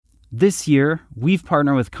This year, we've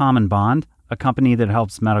partnered with Common Bond, a company that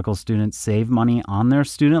helps medical students save money on their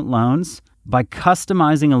student loans by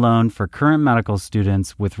customizing a loan for current medical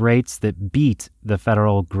students with rates that beat the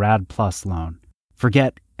federal Grad Plus loan.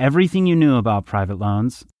 Forget everything you knew about private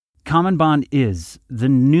loans. Common Bond is the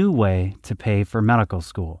new way to pay for medical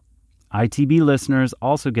school. ITB listeners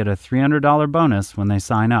also get a $300 bonus when they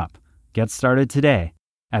sign up. Get started today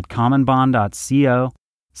at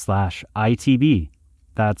commonbond.co/ITB.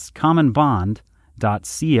 That's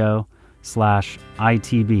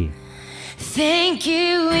commonbond.co/ITB. Thank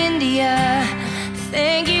you, India.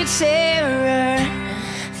 Thank you, terror.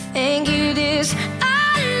 Thank you, this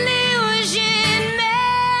illusion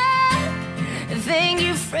man. Thank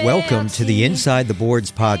you, Welcome to the Inside the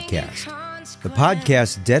Boards podcast, the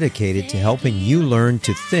podcast dedicated to helping you learn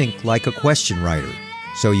to think like a question writer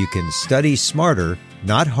so you can study smarter,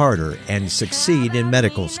 not harder, and succeed in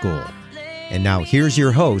medical school. And now here's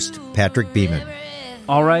your host, Patrick Beeman.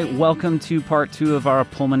 All right, welcome to part 2 of our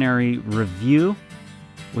pulmonary review.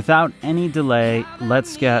 Without any delay,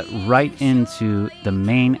 let's get right into the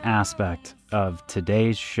main aspect of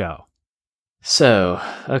today's show. So,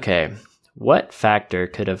 okay, what factor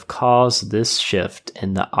could have caused this shift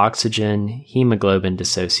in the oxygen hemoglobin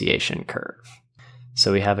dissociation curve?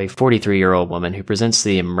 So we have a 43-year-old woman who presents to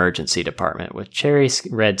the emergency department with cherry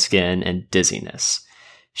red skin and dizziness.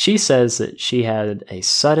 She says that she had a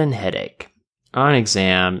sudden headache. On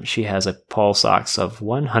exam, she has a pulse ox of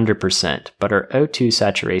 100%, but her O2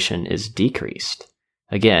 saturation is decreased.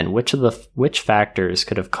 Again, which factors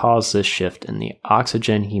could have caused this shift in the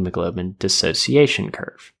oxygen hemoglobin dissociation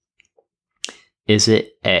curve? Is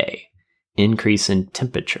it A, increase in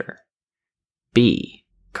temperature, B,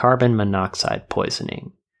 carbon monoxide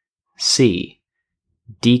poisoning, C,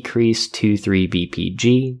 decreased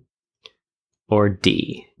 2,3-BPG, or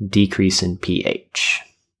D, decrease in pH?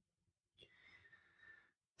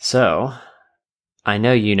 So, I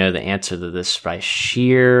know you know the answer to this by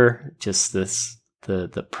sheer just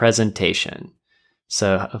the presentation.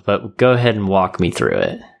 So, but go ahead and walk me through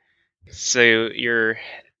it. So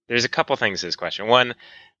there's a couple things to this question. One,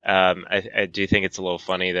 I do think it's a little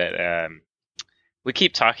funny that we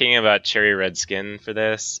keep talking about cherry red skin for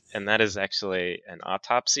this, and that is actually an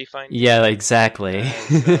autopsy finding. Yeah, exactly.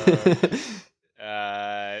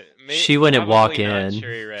 She wouldn't walk in.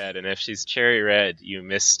 Cherry red, and if she's cherry red, you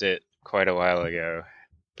missed it quite a while ago.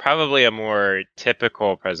 Probably a more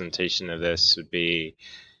typical presentation of this would be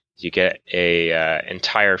you get a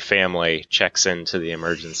entire family checks into the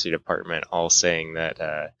emergency department, all saying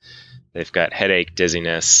that they've got headache,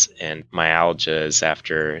 dizziness, and myalgias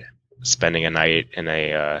after spending a night in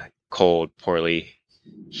a cold, poorly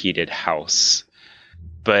heated house.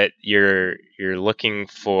 But you're looking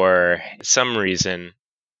for some reason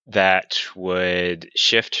that would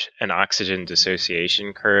shift an oxygen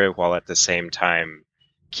dissociation curve while at the same time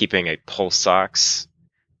keeping a pulse ox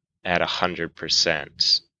at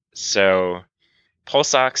 100%. So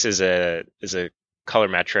pulse ox is a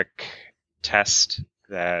colorimetric test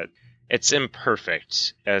that it's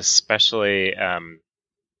imperfect, especially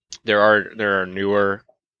there are newer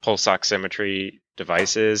pulse oximetry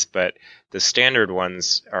devices, but the standard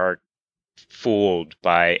ones are fooled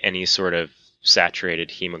by any sort of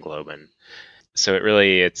saturated hemoglobin. So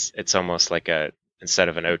it's almost like instead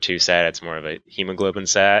of an O2 sat, it's more of a hemoglobin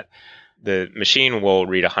sat. The machine will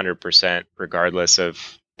read 100% regardless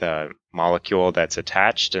of the molecule that's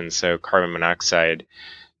attached, and so carbon monoxide,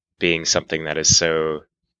 being something that has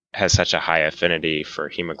such a high affinity for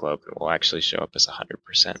hemoglobin, will actually show up as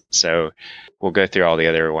 100%. So we'll go through all the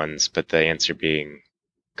other ones, but the answer being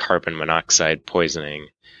carbon monoxide poisoning,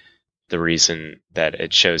 the reason that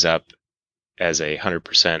it shows up as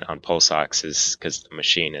 100% on pulse ox is because the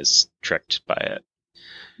machine is tricked by it.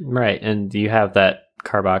 Right, and you have that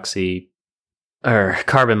carbon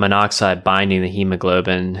monoxide binding the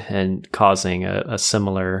hemoglobin and causing a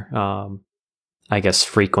similar,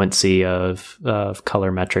 frequency of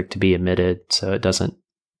colorimetric to be emitted, so it doesn't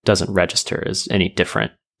register as any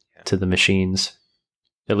different to the machines.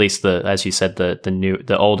 At least as you said,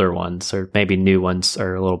 the older ones, or maybe new ones,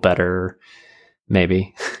 are a little better,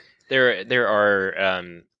 maybe. There are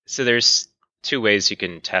so there's two ways you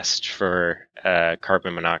can test for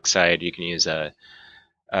carbon monoxide. You can use as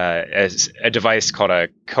a device called a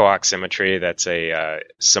co-oximetry. That's a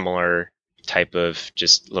similar type of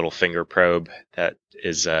just little finger probe that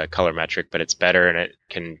is colorimetric, but it's better, and it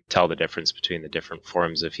can tell the difference between the different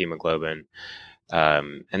forms of hemoglobin,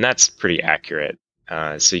 and that's pretty accurate.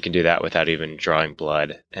 So you can do that without even drawing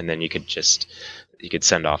blood, and then you could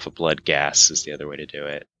send off a blood gas is the other way to do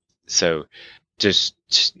it. So just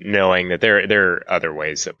knowing that there are other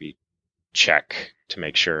ways that we check to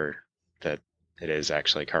make sure that it is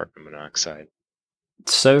actually carbon monoxide.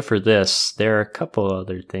 So for this, there are a couple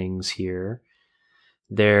other things here.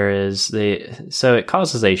 So it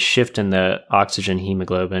causes a shift in the oxygen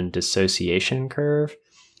hemoglobin dissociation curve.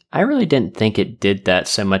 I really didn't think it did that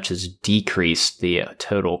so much as decreased the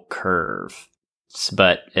total curve,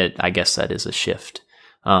 but I guess that is a shift.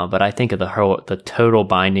 But I think of the total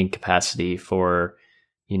binding capacity for,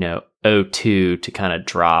 O2 to kind of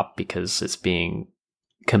drop because it's being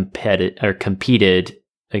competed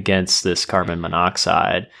against this carbon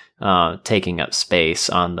monoxide, taking up space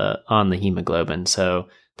on the hemoglobin. So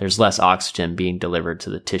there's less oxygen being delivered to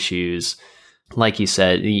the tissues. Like you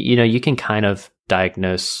said, you can kind of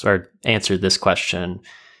diagnose or answer this question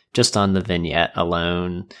just on the vignette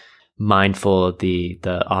alone, mindful of the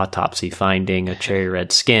autopsy finding of cherry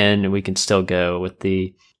red skin. And we can still go with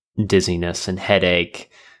the dizziness and headache,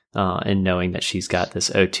 and knowing that she's got this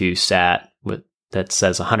O2 sat that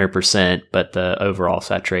says 100%, but the overall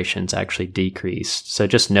saturation's actually decreased. So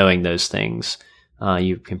just knowing those things,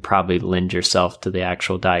 you can probably lend yourself to the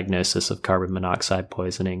actual diagnosis of carbon monoxide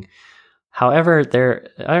poisoning. However, there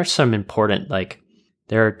are some important,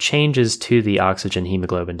 there are changes to the oxygen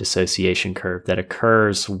hemoglobin dissociation curve that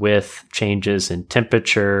occurs with changes in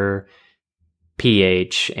temperature,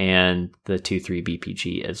 pH, and the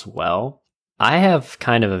 2,3-BPG as well. I have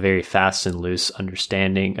kind of a very fast and loose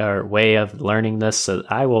understanding or way of learning this, so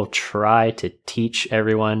I will try to teach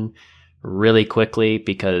everyone really quickly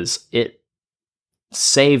because it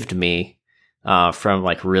saved me from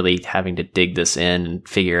really having to dig this in and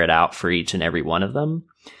figure it out for each and every one of them.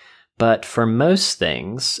 But for most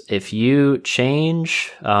things, if you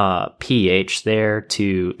change pH there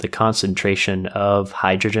to the concentration of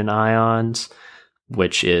hydrogen ions,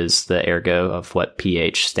 which is the ergo of what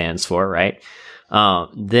pH stands for, right?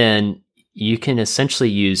 Then you can essentially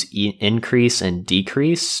use increase and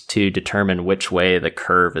decrease to determine which way the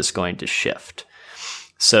curve is going to shift.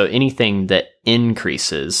 So anything that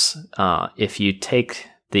increases, if you take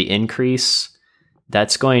the increase,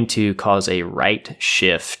 that's going to cause a right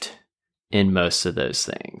shift in most of those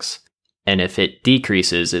things. And if it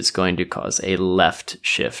decreases, it's going to cause a left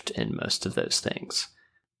shift in most of those things.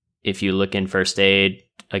 If you look in first aid,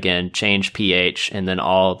 again, change pH, and then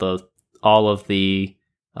all of the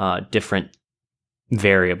different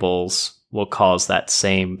variables will cause that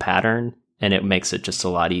same pattern, and it makes it just a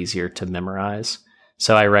lot easier to memorize.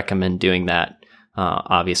 So I recommend doing that.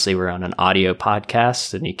 Obviously, we're on an audio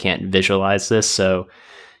podcast, and you can't visualize this, so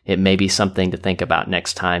it may be something to think about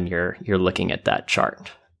next time you're looking at that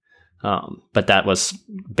chart. But that was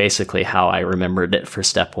basically how I remembered it for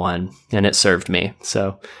step one, and it served me.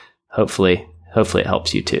 So hopefully it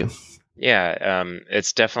helps you too. Yeah,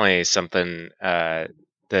 it's definitely something,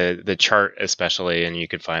 the chart especially, and you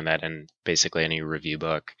can find that in basically any review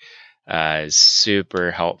book, is super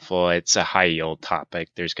helpful. It's a high yield topic.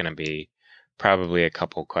 There's going to be probably a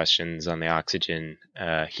couple questions on the oxygen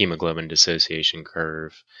hemoglobin dissociation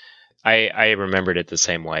curve. I remembered it the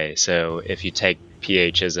same way. So if you take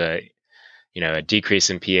pH as a decrease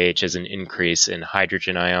in pH as an increase in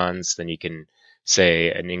hydrogen ions, then you can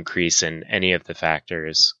say an increase in any of the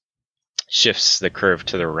factors shifts the curve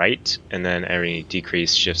to the right, and then any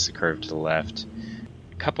decrease shifts the curve to the left.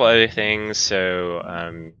 A couple other things. So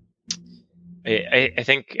I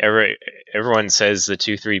think everyone says the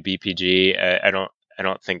 2,3-BPG. I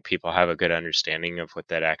don't think people have a good understanding of what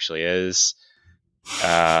that actually is.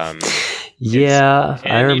 Yeah,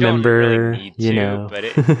 I remember. But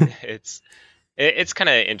it's kind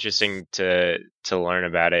of interesting to learn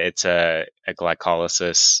about it. It's a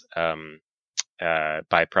glycolysis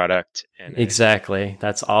byproduct. And exactly.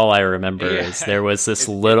 That's all I remember. Is there was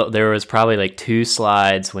there was probably 2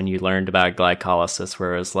 slides when you learned about glycolysis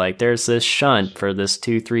where it was there's this shunt for this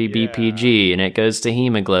 2,3-BPG and it goes to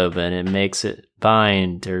hemoglobin and makes it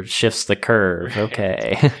bind or shifts the curve.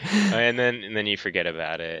 Okay. and then you forget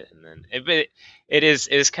about it. And then it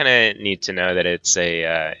is kind of neat to know that it's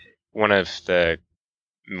one of the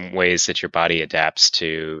ways that your body adapts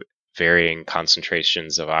to varying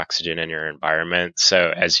concentrations of oxygen in your environment. So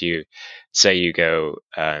as you say you go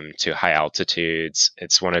to high altitudes,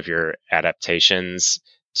 it's one of your adaptations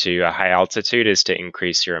to a high altitude is to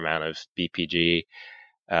increase your amount of BPG,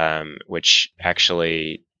 which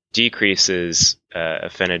actually decreases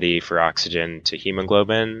affinity for oxygen to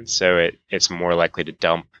hemoglobin. So it's more likely to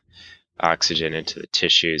dump oxygen into the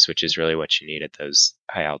tissues, which is really what you need at those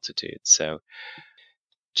high altitudes. So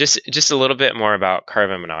just a little bit more about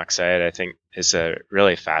carbon monoxide, I think, is a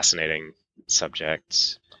really fascinating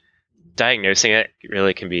subject. Diagnosing it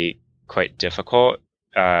really can be quite difficult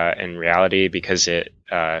in reality because it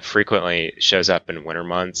frequently shows up in winter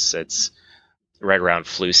months. It's right around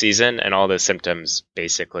flu season, and all the symptoms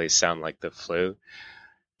basically sound like the flu.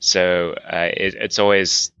 So it's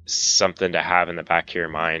always something to have in the back of your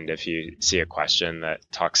mind if you see a question that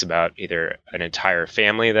talks about either an entire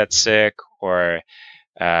family that's sick or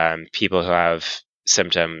people who have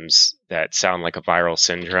symptoms that sound like a viral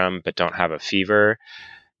syndrome but don't have a fever.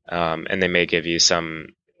 And they may give you some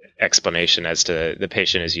explanation as to the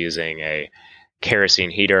patient is using a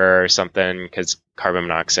kerosene heater or something, because carbon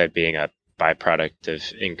monoxide being a byproduct of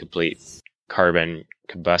incomplete carbon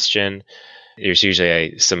combustion, there's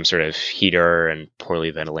usually some sort of heater and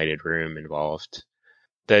poorly ventilated room involved.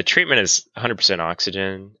 The treatment is 100%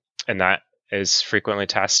 oxygen, and that is frequently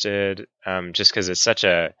tested just because it's such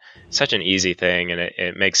an easy thing, and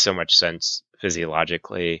it makes so much sense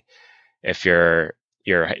physiologically. If you're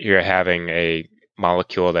having a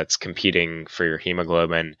molecule that's competing for your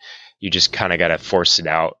hemoglobin, you just kind of got to force it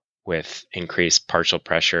out with increased partial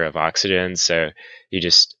pressure of oxygen. So you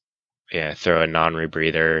just throw a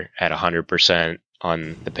non-rebreather at 100%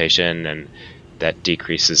 on the patient, and that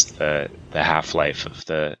decreases the half-life of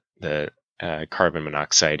the carbon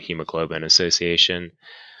monoxide hemoglobin association.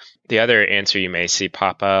 The other answer you may see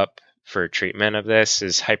pop up for treatment of this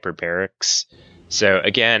is hyperbarics. So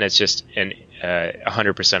again, it's just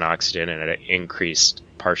 100% oxygen and an increased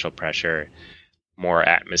partial pressure. More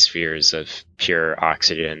atmospheres of pure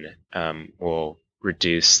oxygen will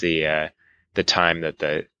reduce the time that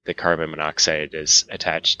the carbon monoxide is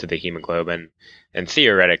attached to the hemoglobin, and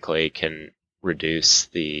theoretically can reduce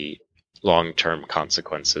the long-term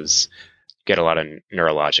consequences. Get a lot of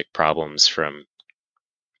neurologic problems from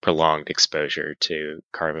prolonged exposure to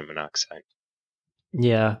carbon monoxide.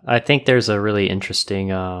 Yeah, I think there's a really interesting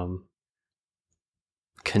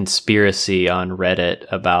conspiracy on Reddit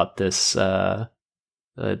about this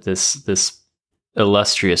this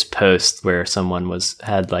illustrious post where someone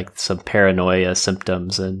had like some paranoia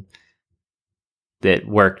symptoms, and it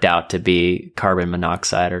worked out to be carbon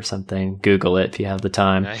monoxide or something. Google it if you have the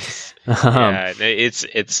time. Nice. Yeah,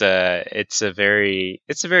 it's a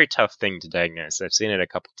very tough thing to diagnose. I've seen it a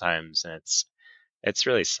couple times, and it's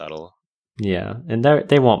really subtle. Yeah, and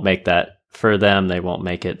they won't make that for them. They won't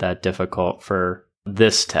make it that difficult for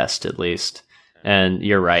this test, at least. And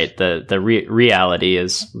you're right. The reality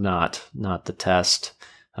is not the test,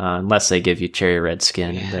 unless they give you cherry red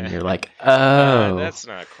skin, and then you're like, oh, that's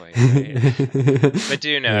not quite right. But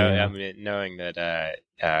do know, I mean, knowing that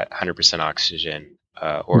 100% oxygen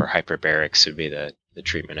or hyperbarics would be the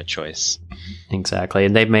treatment of choice. Exactly,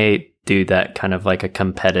 and they may do that kind of like a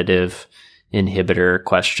competitive inhibitor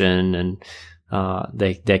question, and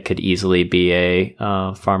that could easily be a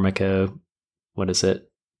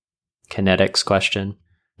kinetics question.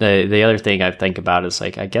 The other thing I think about is,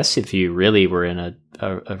 like, I guess if you really were in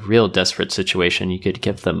a real desperate situation, you could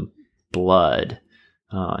give them blood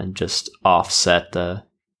and just offset the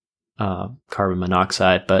carbon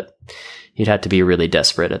monoxide, but you'd have to be really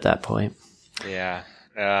desperate at that point. Yeah.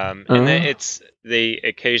 And then they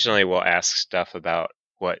occasionally will ask stuff about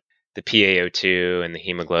what the PaO2 and the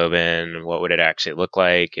hemoglobin, what would it actually look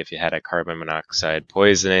like if you had a carbon monoxide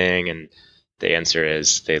poisoning? And the answer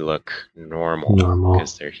is they look normal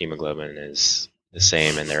because their hemoglobin is the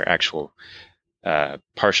same, and their actual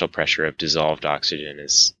partial pressure of dissolved oxygen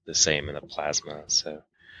is the same in the plasma. So,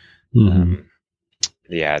 the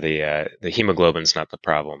hemoglobin's not the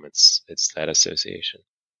problem. It's that association.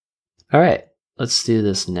 All right, let's do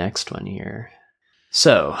this next one here.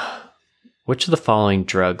 So, which of the following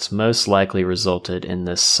drugs most likely resulted in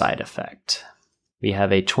this side effect? We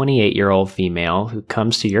have a 28-year-old female who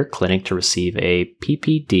comes to your clinic to receive a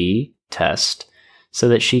PPD test so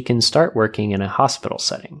that she can start working in a hospital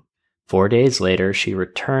setting. 4 days later, she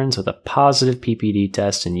returns with a positive PPD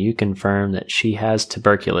test, and you confirm that she has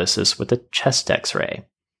tuberculosis with a chest X-ray.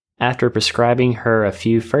 After prescribing her a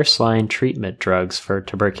few first-line treatment drugs for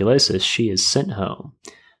tuberculosis, she is sent home.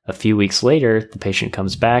 A few weeks later, the patient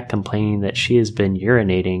comes back complaining that she has been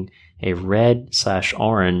urinating a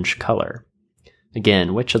red/orange color.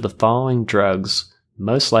 Again, which of the following drugs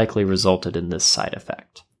most likely resulted in this side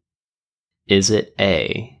effect? Is it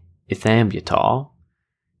A, ethambutol,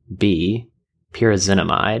 B,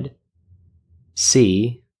 pyrazinamide,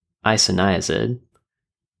 C, isoniazid,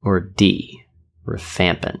 or D,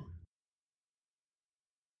 rifampin?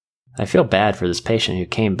 I feel bad for this patient who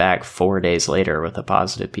came back 4 days later with a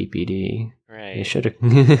positive PPD. Right. You should have.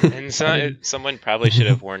 And someone probably should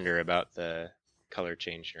have warned her about the color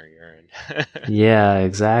change in her urine. Yeah,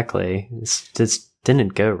 exactly. This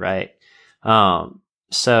didn't go right.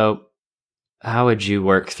 So how would you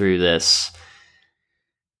work through this?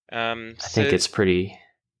 I think it's pretty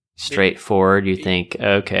straightforward. You think,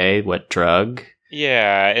 okay, what drug?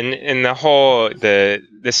 Yeah, and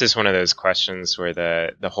this is one of those questions where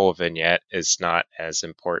the whole vignette is not as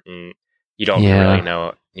important. You don't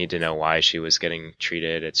really need to know why she was getting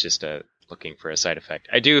treated. It's just looking for a side effect.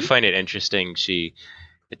 I do find it interesting.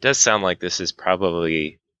 It does sound like this is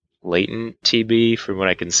probably latent TB from what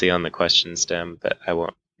I can see on the question stem, but I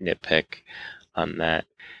won't nitpick on that.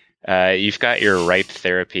 You've got your ripe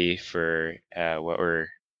therapy for what we're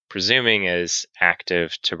presuming is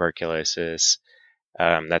active tuberculosis.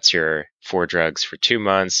 That's your 4 drugs for 2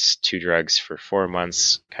 months, 2 drugs for 4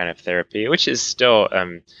 months kind of therapy, which is still,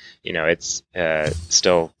 it's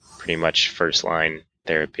still pretty much first line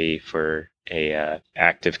therapy for a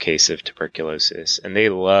active case of tuberculosis. And they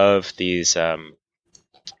love these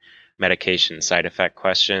medication side effect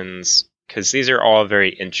questions because these are all very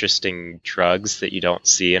interesting drugs that you don't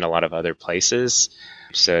see in a lot of other places.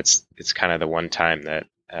 So it's kind of the one time that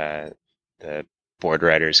the board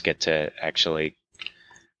writers get to actually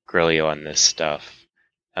grill you on this stuff.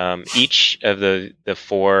 Each of the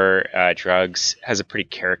 4 drugs has a pretty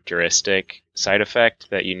characteristic side effect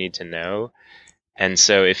that you need to know. And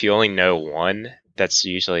so if you only know one, that's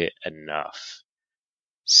usually enough.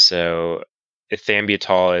 So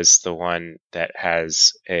ethambutol is the one that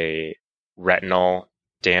has a retinal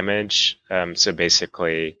damage. So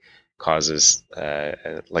basically causes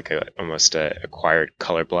almost acquired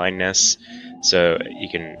color blindness. So you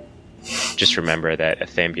can just remember that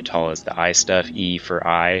ethambutol is the eye stuff, E for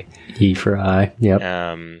eye. E for eye, yep.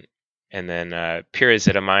 And then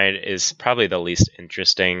pyrazinamide is probably the least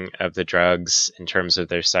interesting of the drugs in terms of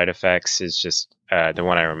their side effects. Is just the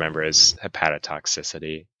one I remember is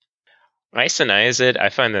hepatotoxicity. Isoniazid, I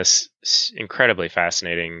find this incredibly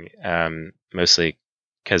fascinating, mostly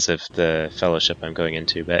because of the fellowship I'm going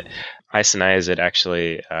into. But isoniazid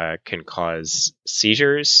actually can cause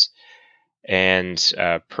seizures and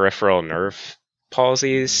peripheral nerve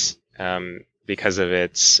palsies because of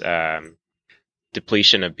its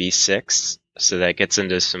depletion of B6. So that gets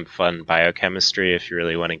into some fun biochemistry if you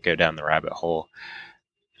really want to go down the rabbit hole.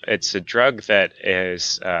 It's a drug that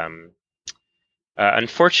is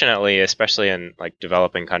unfortunately, especially in like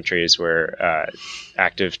developing countries where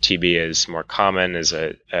active TB is more common, is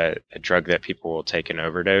a drug that people will take an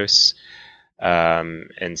overdose.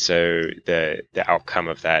 And so the outcome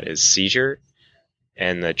of that is seizure,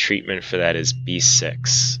 and the treatment for that is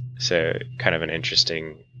B6. So kind of an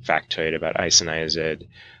interesting factoid about isoniazid.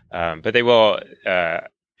 But they will,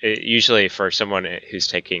 usually for someone who's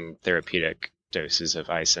taking therapeutic doses of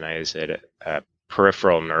isoniazid,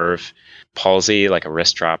 peripheral nerve palsy, like a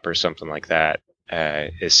wrist drop or something like that,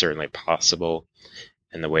 is certainly possible.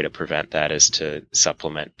 And the way to prevent that is to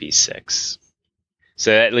supplement B6.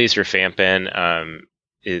 So that leaves rifampin.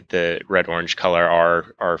 The red-orange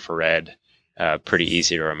color R for red, pretty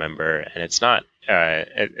easy to remember. And it's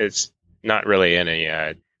not really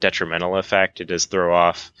any detrimental effect. It does throw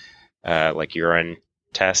off like urine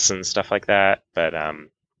tests and stuff like that. But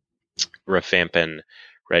rifampin,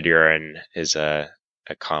 red urine, is a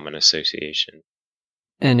common association.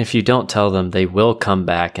 And if you don't tell them, they will come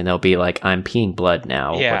back and they'll be like, I'm peeing blood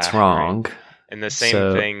now. Yeah, what's wrong? Right. And the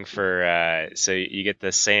same thing for, so you get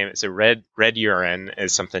the same, so red urine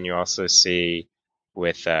is something you also see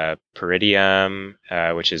with pyridium,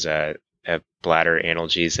 which is a bladder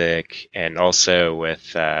analgesic, and also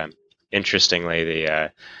with, interestingly,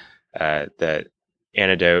 the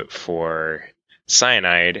antidote for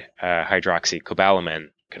cyanide,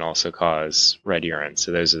 hydroxycobalamin, can also cause red urine.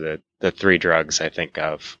 So those are the 3 drugs I think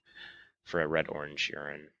of for a red-orange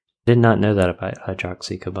urine. Did not know that about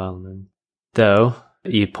hydroxycobalamin. Though,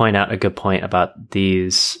 you point out a good point about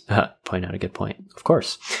these. Point out a good point, of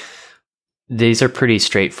course. These are pretty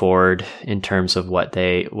straightforward in terms of what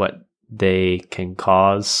they can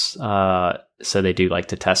cause. So they do like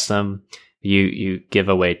to test them. You give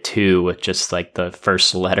away 2 with just like the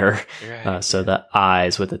first letter. Right. So the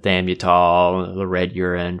I's with the ethambutol, the red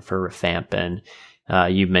urine for rifampin.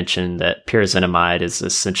 You mentioned that pyrazinamide is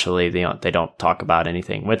essentially they don't talk about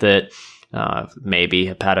anything with it. Maybe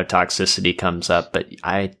hepatotoxicity comes up, but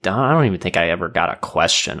I don't even think I ever got a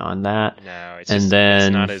question on that. No, it's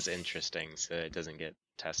not as interesting, so it doesn't get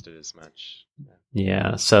tested as much.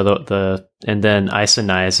 Yeah. So and then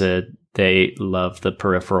isoniazid, they love the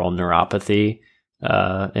peripheral neuropathy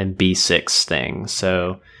and B6 thing.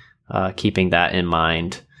 So keeping that in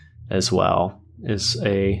mind as well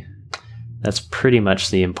that's pretty much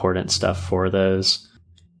the important stuff for those.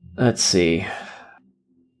 Let's see.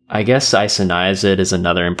 I guess isoniazid is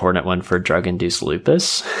another important one for drug-induced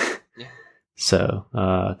lupus. Yeah. So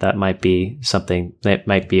that might be something, that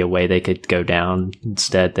might be a way they could go down.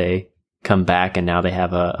 Instead, they come back and now they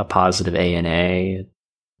have a positive ANA.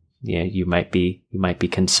 Yeah, you might be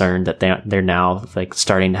concerned that they're now like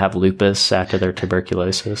starting to have lupus after their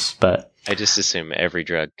tuberculosis. But I just assume every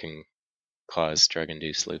drug can cause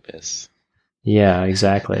drug-induced lupus. Yeah,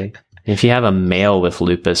 exactly. If you have a male with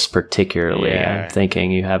lupus, particularly, I'm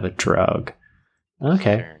thinking you have a drug.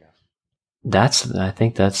 Okay, Fair enough. I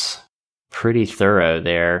think that's pretty thorough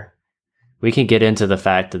there. We can get into the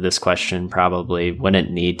fact that this question probably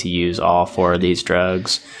wouldn't need to use all 4 of these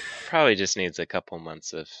drugs. Probably just needs a couple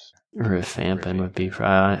months of Rifampin would be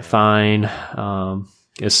fine,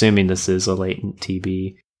 assuming this is a latent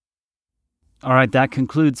TB. All right, that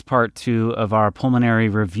concludes part 2 of our pulmonary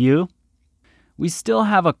review. We still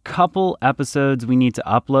have a couple episodes we need to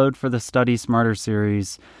upload for the Study Smarter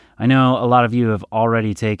series. I know a lot of you have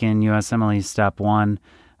already taken USMLE Step 1,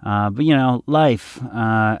 but life,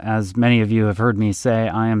 as many of you have heard me say,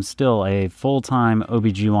 I am still a full-time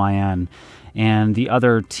OBGYN, and the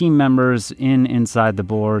other team members inside the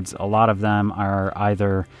boards, a lot of them are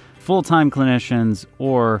either full-time clinicians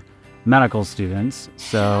or medical students.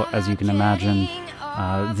 So as you can imagine,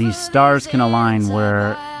 the stars can align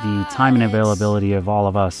where the time and availability of all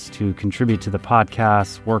of us to contribute to the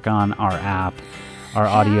podcast, work on our app, our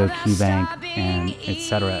audio key bank, and et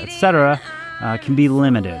cetera, can be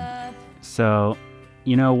limited. So,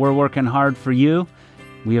 we're working hard for you.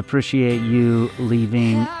 We appreciate you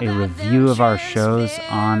leaving a review of our shows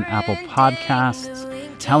on Apple Podcasts,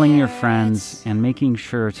 telling your friends, and making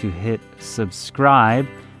sure to hit subscribe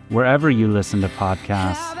wherever you listen to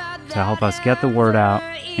podcasts to help us get the word out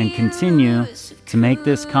and continue to make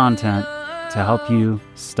this content to help you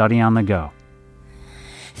study on the go.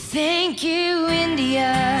 Thank you,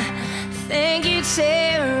 India. Thank you,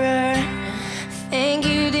 terror. Thank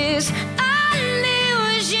you, this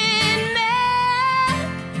illusion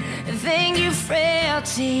man. Thank you,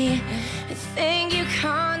 frailty. Thank you,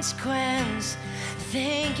 consequence.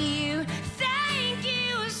 Thank you.